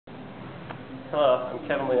Hello, I'm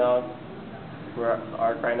Kevin Leong. We're at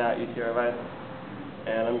ARC right now at UC Irvine,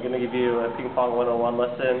 and I'm going to give you a ping pong 101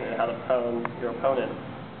 lesson on how to pwn your opponent.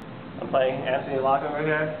 I'm playing Anthony Lock over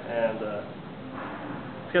here, and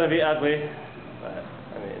it's going to be ugly, but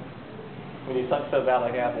I mean, when you suck so bad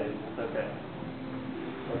like Anthony, it's okay.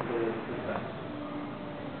 Hopefully it's best.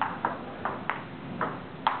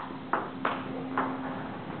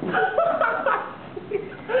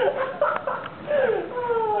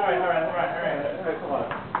 Alright, come on.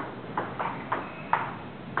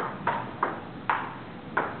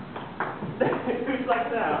 Who's like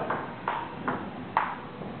that?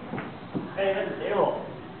 Hey, that's a table.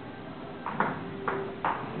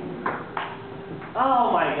 Oh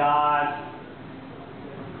my gosh.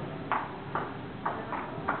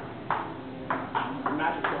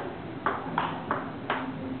 Magical.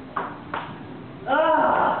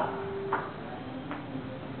 Ah!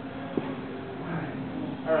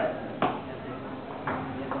 Alright.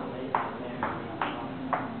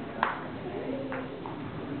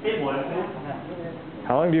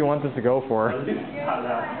 How long do you want this to go for? Anthony's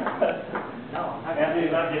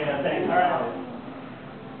not getting a thing.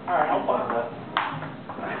 Alright, I'll pause that.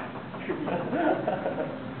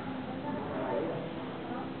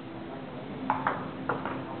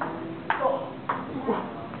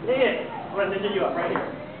 Dang it! I'm going to ninja you up right here.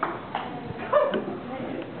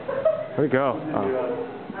 Where'd it go? Oh.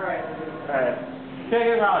 Alright. Can't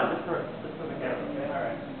get around. Just for the camera. Okay?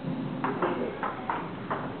 Alright.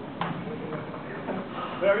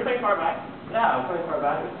 But everything far back? Yeah, I'm putting far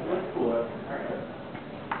back. It's cooler. Alright.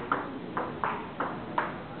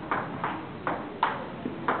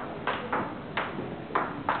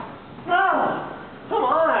 Ah! Come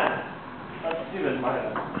on! That's stupid, my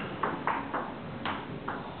bad.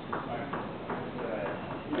 Alright.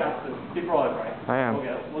 You got this. Keep rolling, right? I am.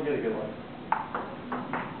 We'll get a good one.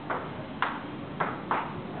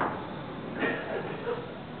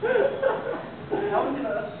 How was it?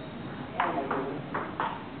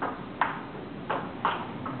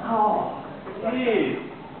 Oh, jeez.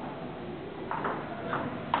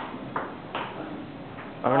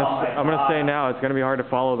 I'm gonna say now, it's gonna be hard to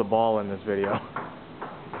follow the ball in this video. I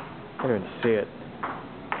can't even see it.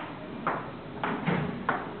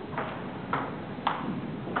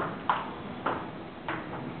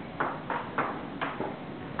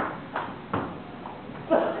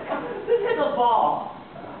 Just hit the ball.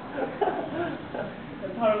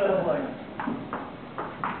 It's harder than it looks.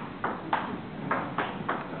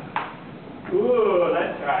 Ooh,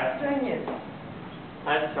 nice try. Dang it.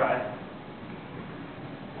 Nice try.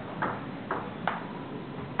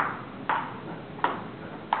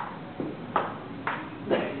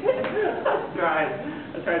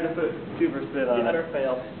 I tried to put super spin on it. You better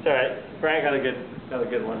fail. It's alright. Brian got a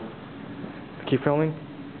good one. Keep filming?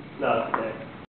 No, it's okay.